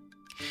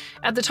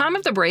 At the time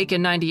of the break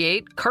in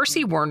 '98,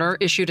 Carsey Werner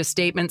issued a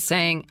statement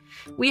saying,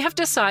 "We have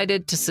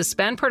decided to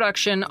suspend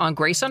production on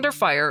Grace Under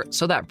Fire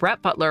so that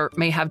Brett Butler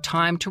may have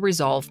time to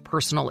resolve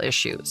personal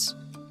issues."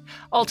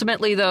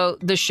 Ultimately, though,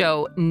 the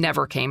show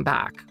never came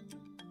back.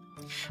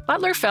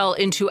 Butler fell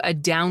into a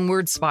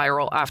downward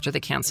spiral after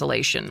the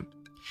cancellation.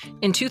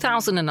 In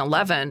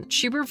 2011,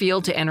 she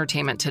revealed to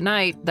Entertainment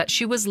Tonight that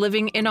she was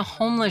living in a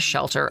homeless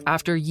shelter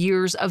after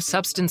years of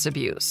substance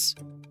abuse.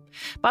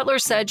 Butler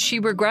said she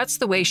regrets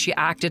the way she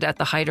acted at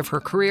the height of her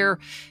career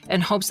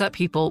and hopes that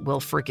people will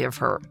forgive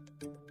her.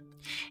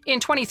 In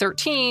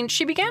 2013,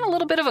 she began a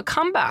little bit of a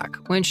comeback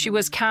when she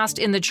was cast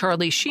in the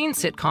Charlie Sheen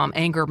sitcom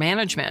Anger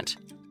Management.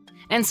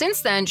 And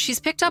since then, she's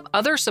picked up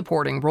other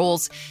supporting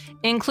roles,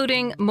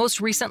 including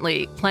most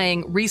recently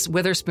playing Reese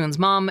Witherspoon's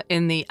mom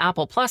in the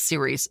Apple Plus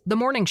series The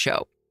Morning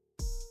Show.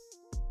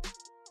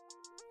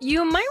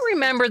 You might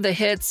remember the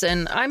hits,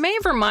 and I may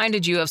have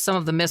reminded you of some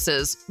of the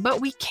misses, but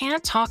we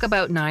can't talk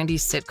about 90s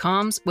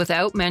sitcoms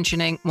without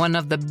mentioning one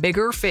of the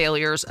bigger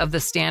failures of the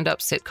stand-up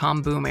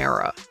sitcom boom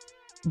era,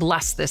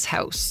 Bless This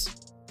House.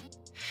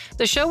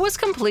 The show was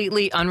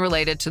completely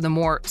unrelated to the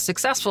more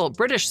successful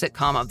British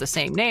sitcom of the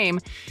same name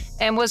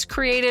and was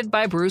created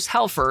by Bruce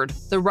Helford,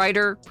 the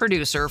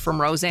writer-producer from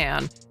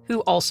Roseanne, who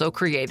also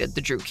created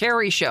The Drew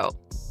Carey Show.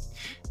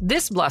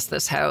 This Bless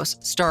This House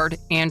starred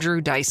Andrew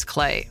Dice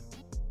Clay.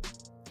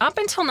 Up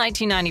until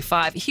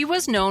 1995, he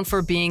was known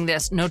for being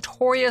this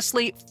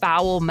notoriously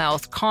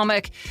foul-mouthed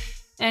comic,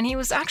 and he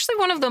was actually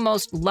one of the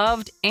most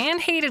loved and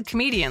hated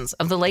comedians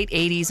of the late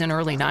 80s and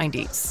early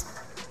 90s.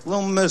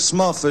 Little Miss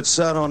Muffet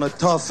sat on a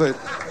tuffet,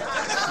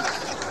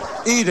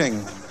 eating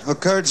her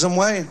curds and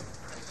whey.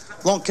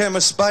 Long came a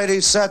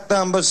Spidey, sat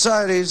down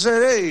beside her, he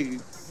said, "Hey,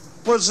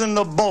 what's in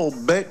the bowl,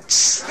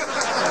 bitch?"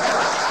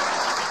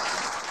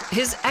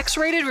 His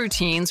X-rated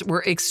routines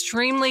were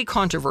extremely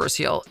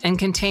controversial and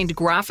contained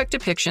graphic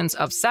depictions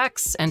of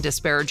sex and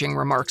disparaging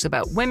remarks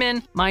about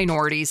women,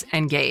 minorities,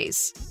 and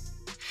gays.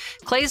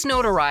 Clay's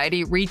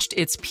notoriety reached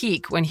its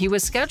peak when he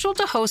was scheduled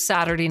to host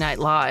Saturday Night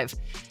Live,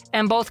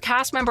 and both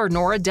cast member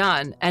Nora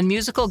Dunn and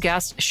musical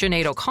guest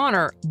Sinead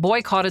O'Connor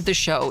boycotted the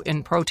show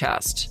in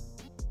protest.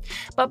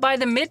 But by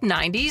the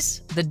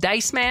mid-90s, the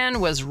Dice Man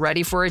was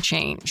ready for a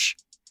change.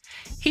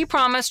 He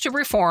promised to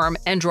reform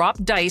and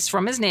drop Dice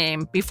from his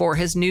name before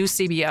his new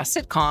CBS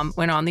sitcom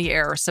went on the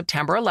air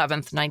September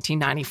 11th,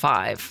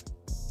 1995.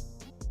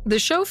 The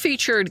show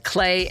featured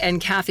Clay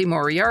and Kathy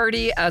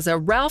Moriarty as a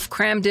Ralph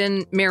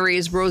Cramden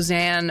marries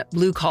Roseanne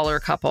blue-collar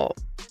couple.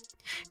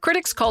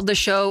 Critics called the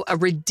show a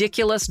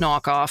ridiculous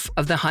knockoff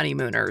of The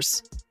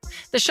Honeymooners.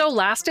 The show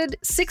lasted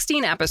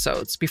 16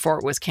 episodes before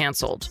it was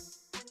canceled.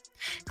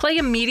 Clay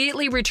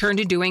immediately returned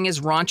to doing his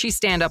raunchy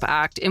stand-up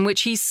act in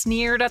which he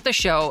sneered at the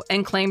show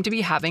and claimed to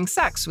be having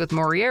sex with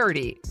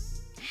Moriarty.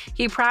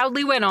 He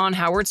proudly went on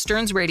Howard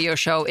Stern's radio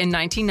show in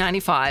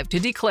 1995 to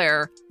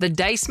declare, "The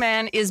Dice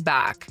Man is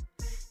back,"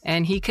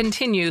 and he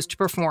continues to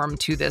perform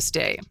to this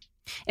day.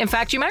 In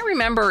fact, you might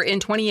remember in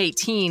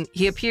 2018,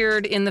 he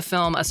appeared in the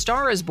film A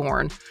Star is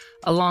Born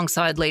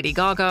alongside Lady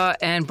Gaga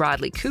and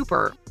Bradley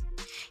Cooper.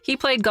 He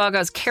played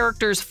Gaga's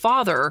character's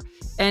father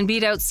and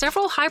beat out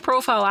several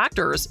high-profile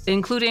actors,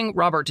 including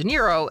Robert De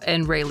Niro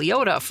and Ray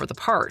Liotta, for the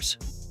part.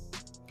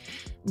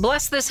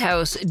 Bless This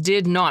House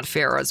did not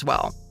fare as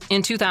well.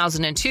 In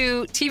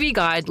 2002, TV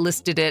Guide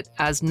listed it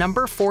as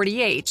number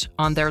 48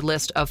 on their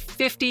list of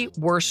 50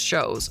 worst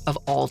shows of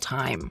all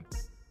time.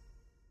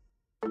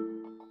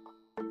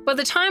 By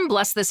the time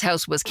Bless This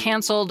House was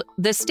canceled,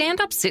 the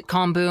stand-up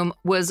sitcom boom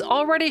was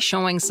already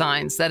showing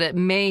signs that it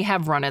may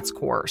have run its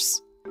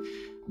course.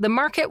 The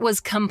market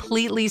was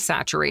completely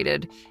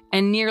saturated,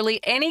 and nearly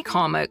any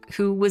comic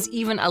who was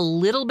even a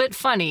little bit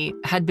funny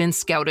had been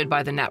scouted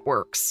by the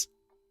networks.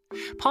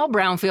 Paul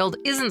Brownfield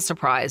isn't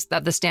surprised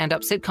that the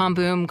stand-up sitcom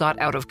boom got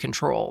out of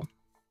control.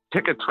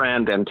 Pick a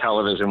trend and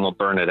television will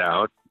burn it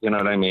out. You know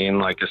what I mean?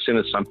 Like, as soon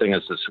as something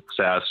is a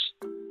success,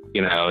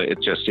 you know, it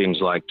just seems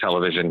like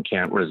television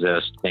can't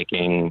resist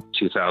making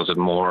 2,000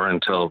 more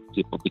until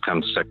people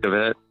become sick of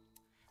it.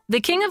 The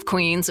King of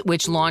Queens,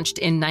 which launched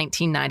in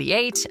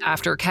 1998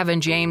 after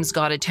Kevin James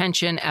got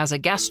attention as a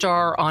guest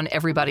star on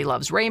Everybody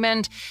Loves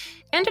Raymond,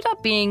 ended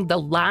up being the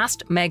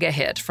last mega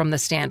hit from the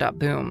stand-up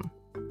boom.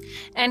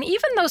 And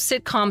even though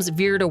sitcoms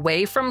veered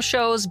away from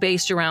shows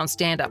based around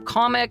stand-up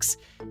comics,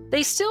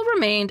 they still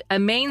remained a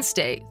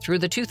mainstay through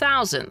the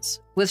 2000s,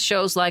 with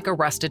shows like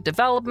Arrested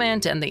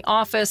Development and The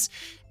Office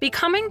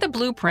becoming the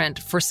blueprint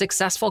for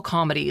successful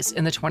comedies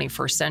in the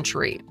 21st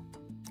century.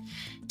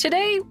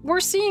 Today,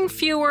 we're seeing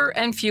fewer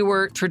and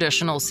fewer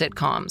traditional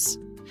sitcoms.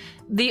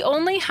 The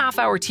only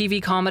half-hour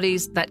TV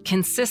comedies that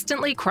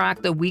consistently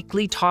cracked the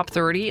weekly top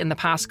 30 in the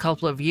past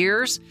couple of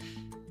years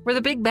were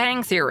The Big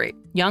Bang Theory,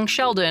 Young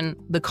Sheldon,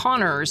 The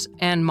Conners,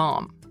 and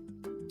Mom.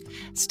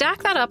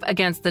 Stack that up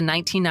against the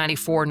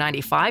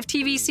 1994-95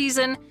 TV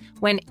season,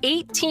 when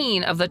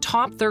 18 of the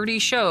top 30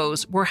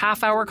 shows were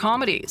half-hour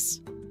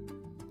comedies.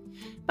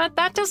 But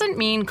that doesn't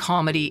mean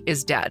comedy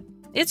is dead.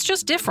 It's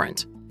just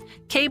different.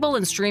 Cable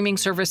and streaming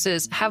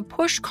services have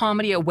pushed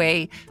comedy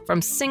away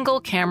from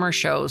single-camera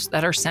shows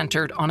that are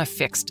centered on a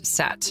fixed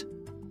set.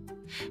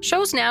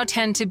 Shows now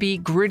tend to be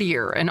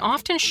grittier and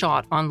often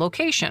shot on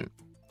location,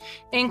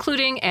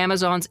 including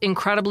Amazon's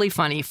incredibly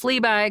funny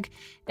Fleabag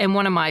and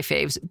one of my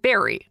faves,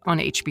 Barry, on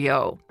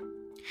HBO.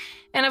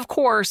 And of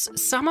course,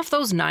 some of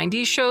those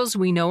 90s shows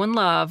we know and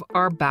love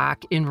are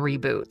back in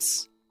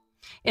reboots.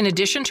 In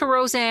addition to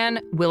Roseanne,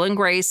 Will and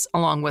Grace,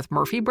 along with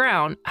Murphy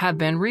Brown, have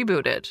been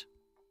rebooted.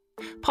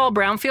 Paul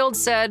Brownfield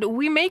said,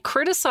 "We may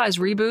criticize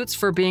reboots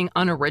for being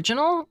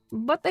unoriginal,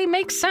 but they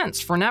make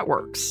sense for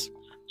networks."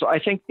 So I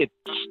think it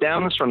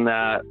stems from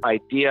that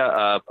idea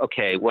of,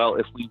 okay, well,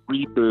 if we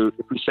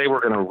say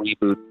we're going to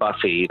reboot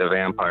Buffy the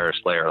Vampire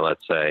Slayer,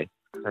 let's say,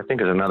 I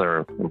think is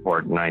another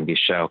important 90s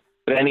show.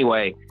 But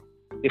anyway,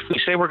 if we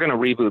say we're going to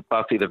reboot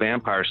Buffy the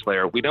Vampire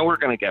Slayer, we know we're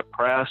going to get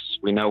press.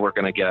 We know we're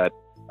going to get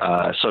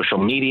social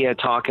media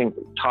talking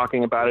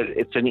about it.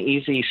 It's an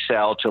easy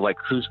sell to like,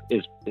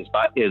 is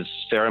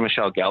Sarah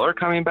Michelle Gellar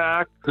coming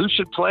back? Who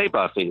should play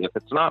Buffy? If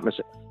it's not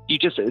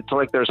it's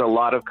like there's a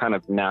lot of kind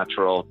of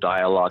natural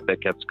dialogue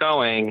that gets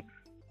going.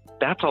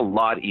 That's a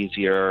lot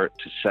easier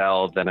to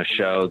sell than a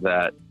show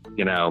that,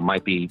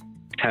 might be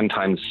 10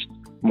 times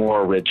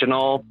more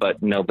original,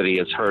 but nobody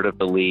has heard of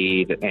the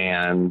lead,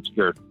 and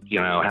you're,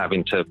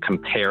 having to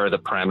compare the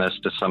premise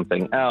to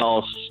something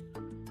else.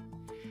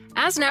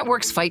 As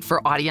networks fight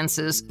for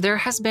audiences, there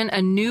has been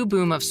a new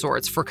boom of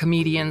sorts for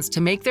comedians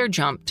to make their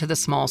jump to the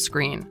small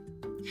screen.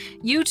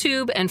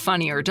 YouTube and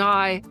Funny or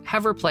Die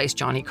have replaced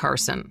Johnny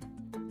Carson.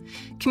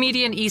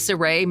 Comedian Issa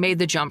Rae made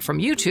the jump from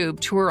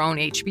YouTube to her own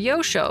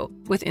HBO show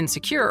with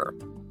Insecure.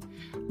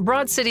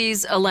 Broad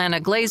City's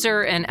Alana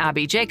Glazer and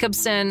Abby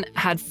Jacobson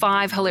had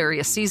 5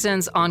 hilarious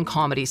seasons on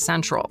Comedy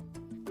Central.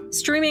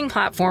 Streaming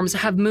platforms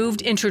have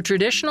moved into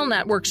traditional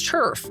networks'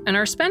 turf and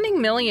are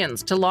spending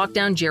millions to lock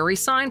down Jerry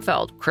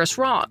Seinfeld, Chris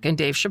Rock, and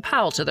Dave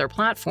Chappelle to their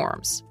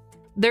platforms.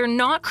 They're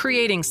not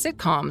creating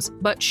sitcoms,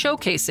 but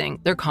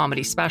showcasing their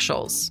comedy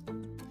specials.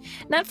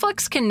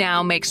 Netflix can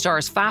now make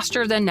stars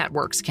faster than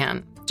networks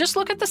can. Just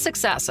look at the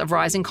success of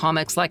rising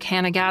comics like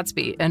Hannah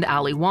Gadsby and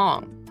Ali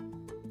Wong.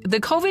 The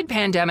COVID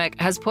pandemic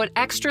has put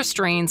extra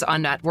strains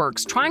on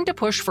networks trying to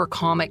push for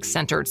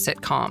comic-centered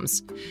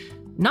sitcoms.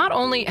 Not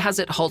only has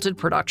it halted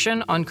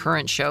production on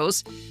current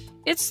shows,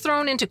 it's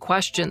thrown into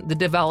question the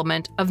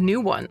development of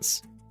new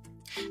ones.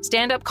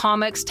 Stand-up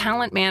comics,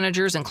 talent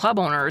managers, and club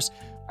owners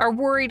are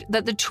worried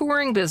that the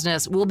touring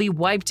business will be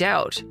wiped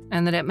out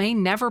and that it may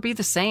never be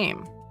the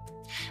same.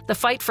 The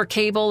fight for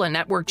cable and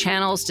network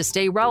channels to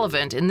stay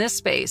relevant in this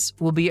space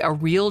will be a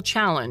real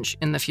challenge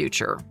in the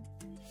future.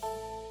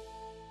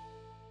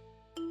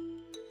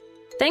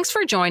 Thanks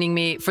for joining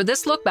me for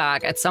this look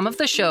back at some of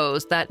the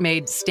shows that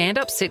made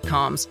stand-up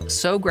sitcoms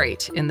so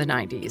great in the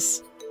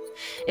 90s.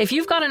 If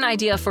you've got an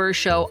idea for a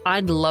show,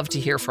 I'd love to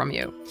hear from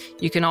you.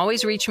 You can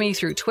always reach me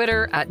through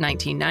Twitter at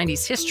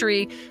 1990s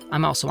History.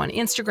 I'm also on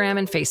Instagram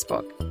and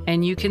Facebook.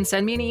 And you can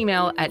send me an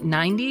email at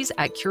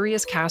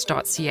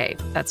 90s@curiouscast.ca.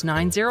 That's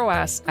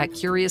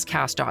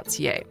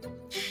 90s@curiouscast.ca.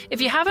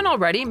 If you haven't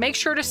already, make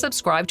sure to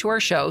subscribe to our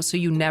show so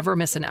you never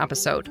miss an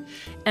episode.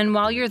 And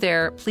while you're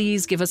there,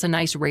 please give us a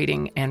nice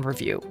rating and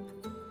review.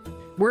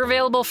 We're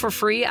available for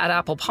free at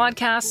Apple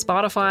Podcasts,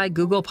 Spotify,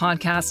 Google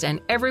Podcasts,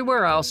 and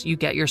everywhere else you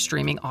get your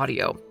streaming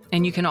audio.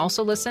 And you can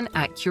also listen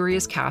at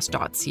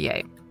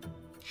curiouscast.ca.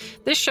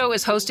 This show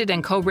is hosted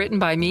and co-written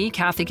by me,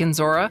 Kathy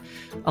Kinzora,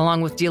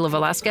 along with Dila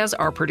Velasquez,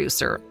 our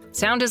producer.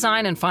 Sound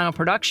design and final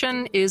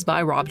production is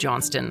by Rob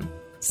Johnston.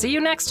 See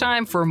you next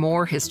time for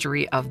more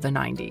history of the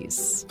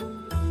 90s.